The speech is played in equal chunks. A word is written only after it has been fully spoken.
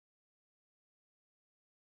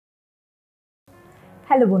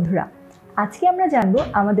Hello বন্ধুরা, আজকে আমরা জানব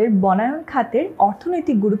আমাদের বনায়ন খাতের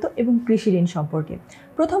অর্থনৈতিক গুরুত্ব এবং কৃষি ঋণ সম্পর্কে।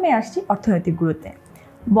 প্রথমে আসছি অর্থনৈতিক গুরুত্বে।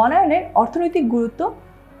 বনায়নের অর্থনৈতিক গুরুত্ব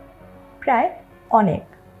প্রায় অনেক,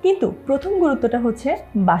 কিন্তু প্রথম গুরুত্বটা হচ্ছে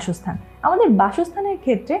বাসস্থান। আমাদের বাসস্থানের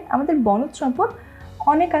ক্ষেত্রে আমাদের বনজ সম্পদ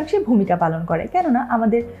অনেকাংশে ভূমিকা পালন করে, কেননা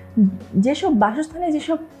আমাদের যেসব বাসস্থানে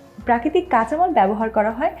যেসব প্রাকৃতিক কাঁচামাল ব্যবহার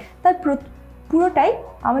করা হয় তার পুরোটাই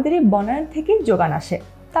আমাদের এই বনায়ন থেকেই যোগান আসে।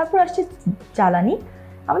 তারপর আসছে জ্বালানি।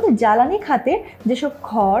 আমাদের জ্বালানি খাতে যেসব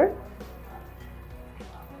খড়,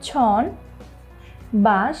 ছন,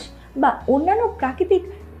 বাঁশ বা অন্যান্য প্রাকৃতিক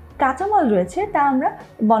কাঁচামাল রয়েছে তা আমরা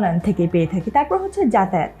বনায়ন থেকেই পেয়ে থাকি। তারপর হচ্ছে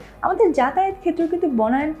যাতায়াত। আমাদের যাতায়াত ক্ষেত্রেও কিন্তু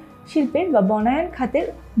বনায়ন শিল্পের বা বনায়ন খাতের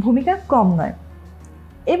ভূমিকা কম নয়।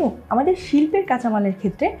 এবং আমাদের শিল্পের কাঁচামালের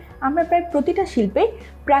ক্ষেত্রে আমরা প্রায় প্রতিটা শিল্পেই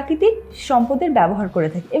প্রাকৃতিক সম্পদের ব্যবহার করে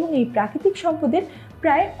থাকি এবং এই প্রাকৃতিক সম্পদের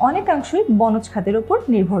প্রায় অনেকাংশই বনজ খাতের ওপর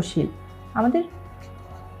নির্ভরশীল। আমাদের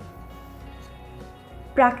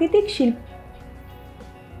প্রাকৃতিক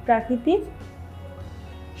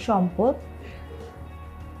সম্পদের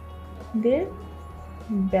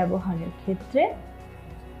ব্যবহারের ক্ষেত্রে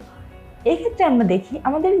এক্ষেত্রে আমরা দেখি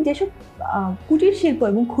আমাদের যেসব কুটির শিল্প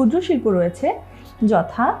এবং ক্ষুদ্র শিল্প রয়েছে,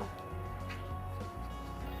 যথা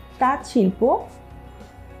তাঁত শিল্প,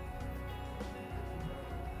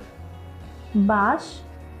 বাঁশ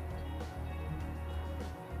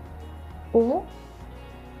ও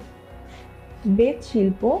বেত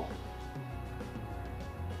শিল্প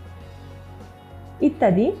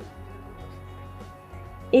ইত্যাদি,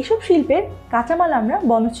 এসব শিল্পের কাঁচামাল আমরা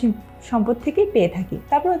বনজ সম্পদ থেকেই পেয়ে থাকি।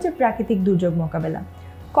 তারপর হচ্ছে প্রাকৃতিক দুর্যোগ মোকাবেলা।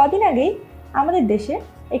 কদিন আগেই আমাদের দেশে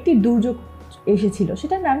একটি দুর্যোগ এসেছিল,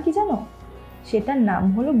 সেটার নাম কি জানো? সেটার নাম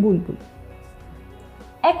হলো বুলবুল।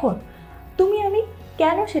 এখন তুমি আমি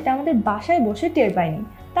কেন সেটা আমাদের বাসায় বসে টের পাইনি?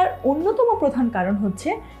 তার অন্যতম প্রধান কারণ হচ্ছে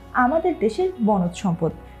আমাদের দেশের বনজ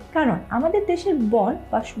সম্পদ। কারণ আমাদের দেশের বন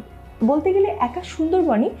বা বলতে গেলে একা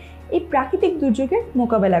সুন্দরবনই এই প্রাকৃতিক দুর্যোগের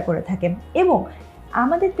মোকাবেলা করে থাকে এবং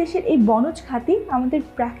আমাদের দেশের এই বনজ খাতই আমাদের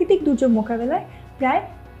প্রাকৃতিক দুর্যোগ মোকাবেলায় প্রায়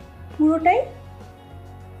পুরোটাই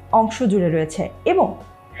অংশ জুড়ে রয়েছে এবং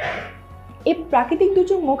এই প্রাকৃতিক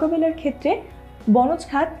দুর্যোগ মোকাবেলার ক্ষেত্রে বনজ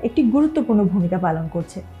খাত একটি গুরুত্বপূর্ণ ভূমিকা পালন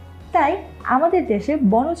করছে। তাই আমাদের দেশে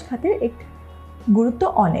বনজ খাতের একটি গুরুত্ব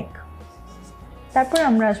অনেক। তারপর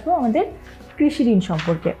আমরা আসবো আমাদের কৃষি ঋণ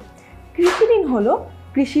সম্পর্কে। কৃষি ঋণ হলো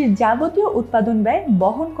কৃষির যাবতীয় উৎপাদন ব্যয়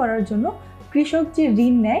বহন করার জন্য কৃষক যে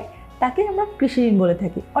ঋণ নেয় তাকে আমরা কৃষি ঋণ বলে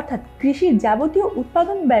থাকি। অর্থাৎ কৃষির যাবতীয়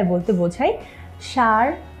উৎপাদন ব্যয় বলতে বোঝায় সার,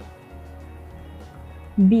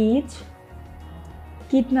 বীজ,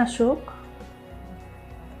 কীটনাশক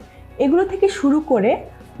এগুলো থেকে শুরু করে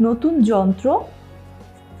নতুন যন্ত্র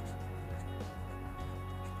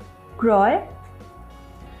ক্রয়,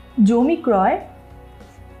 জমি ক্রয়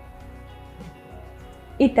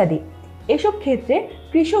ইত্যাদি। এসব ক্ষেত্রে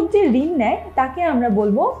কৃষক যে ঋণ নেয় তাকে আমরা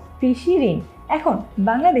বলবো কৃষি ঋণ। এখন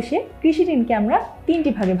বাংলাদেশে কৃষি ঋণকে আমরা তিনটি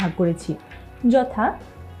ভাগে ভাগ করেছি, যথা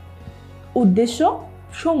উদ্দেশ্য,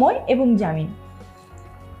 সময় এবং জামিন।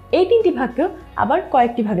 এই তিনটি ভাগকেও আবার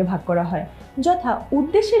কয়েকটি ভাগে ভাগ করা হয়। যথা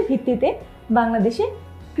উদ্দেশ্যের ভিত্তিতে বাংলাদেশে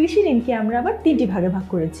কৃষি ঋণকে আমরা আবার তিনটি ভাগে ভাগ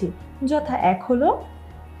করেছি, যথা এক হলো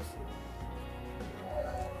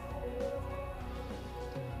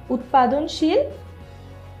উৎপাদনশীল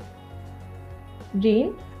ঋণ,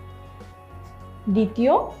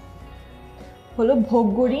 দ্বিতীয় হলো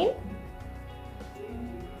ভোগ্য ঋণ,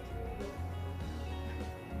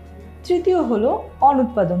 তৃতীয় হলো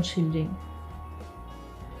অনুৎপাদনশীল ঋণ।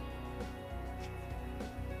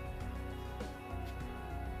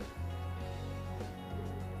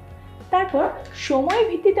 তারপর সময়ের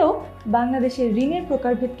ভিত্তিতেও বাংলাদেশের ঋণের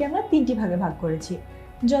প্রকারভেদকে আমরা তিনটি ভাগে ভাগ করেছি,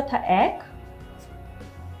 যথা এক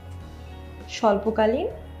স্বল্পকালীন,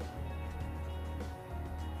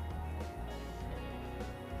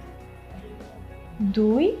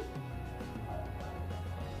 দুই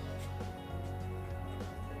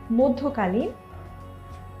মধ্যকালীন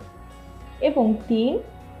এবং তিন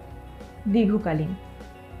দীর্ঘকালীন।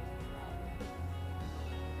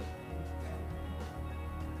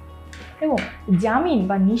 এবং জামিন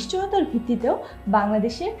বা নিশ্চয়তার ভিত্তিতেও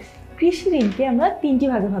বাংলাদেশে কৃষি ঋণকে আমরা তিনটি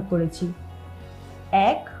ভাগে ভাগ করেছি।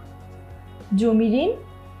 এক জমি ঋণ,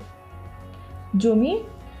 জমি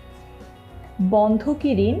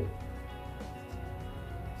বন্ধকি ঋণ,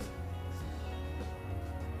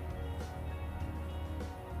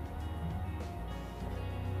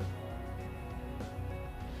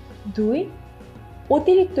 দুই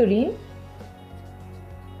অতিরিক্ত ঋণ,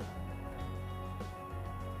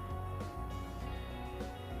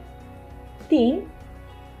 তিন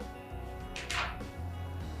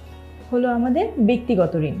হলো আমাদের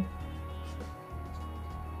ব্যক্তিগত ঋণ।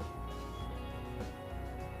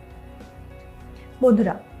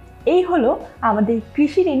 বন্ধুরা, এই হলো আমাদের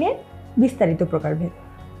কৃষি ঋণের বিস্তারিত প্রকারভেদ।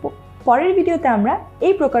 পরের ভিডিওতে আমরা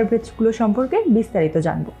এই প্রকারভেদগুলো সম্পর্কে বিস্তারিত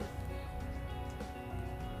জানব।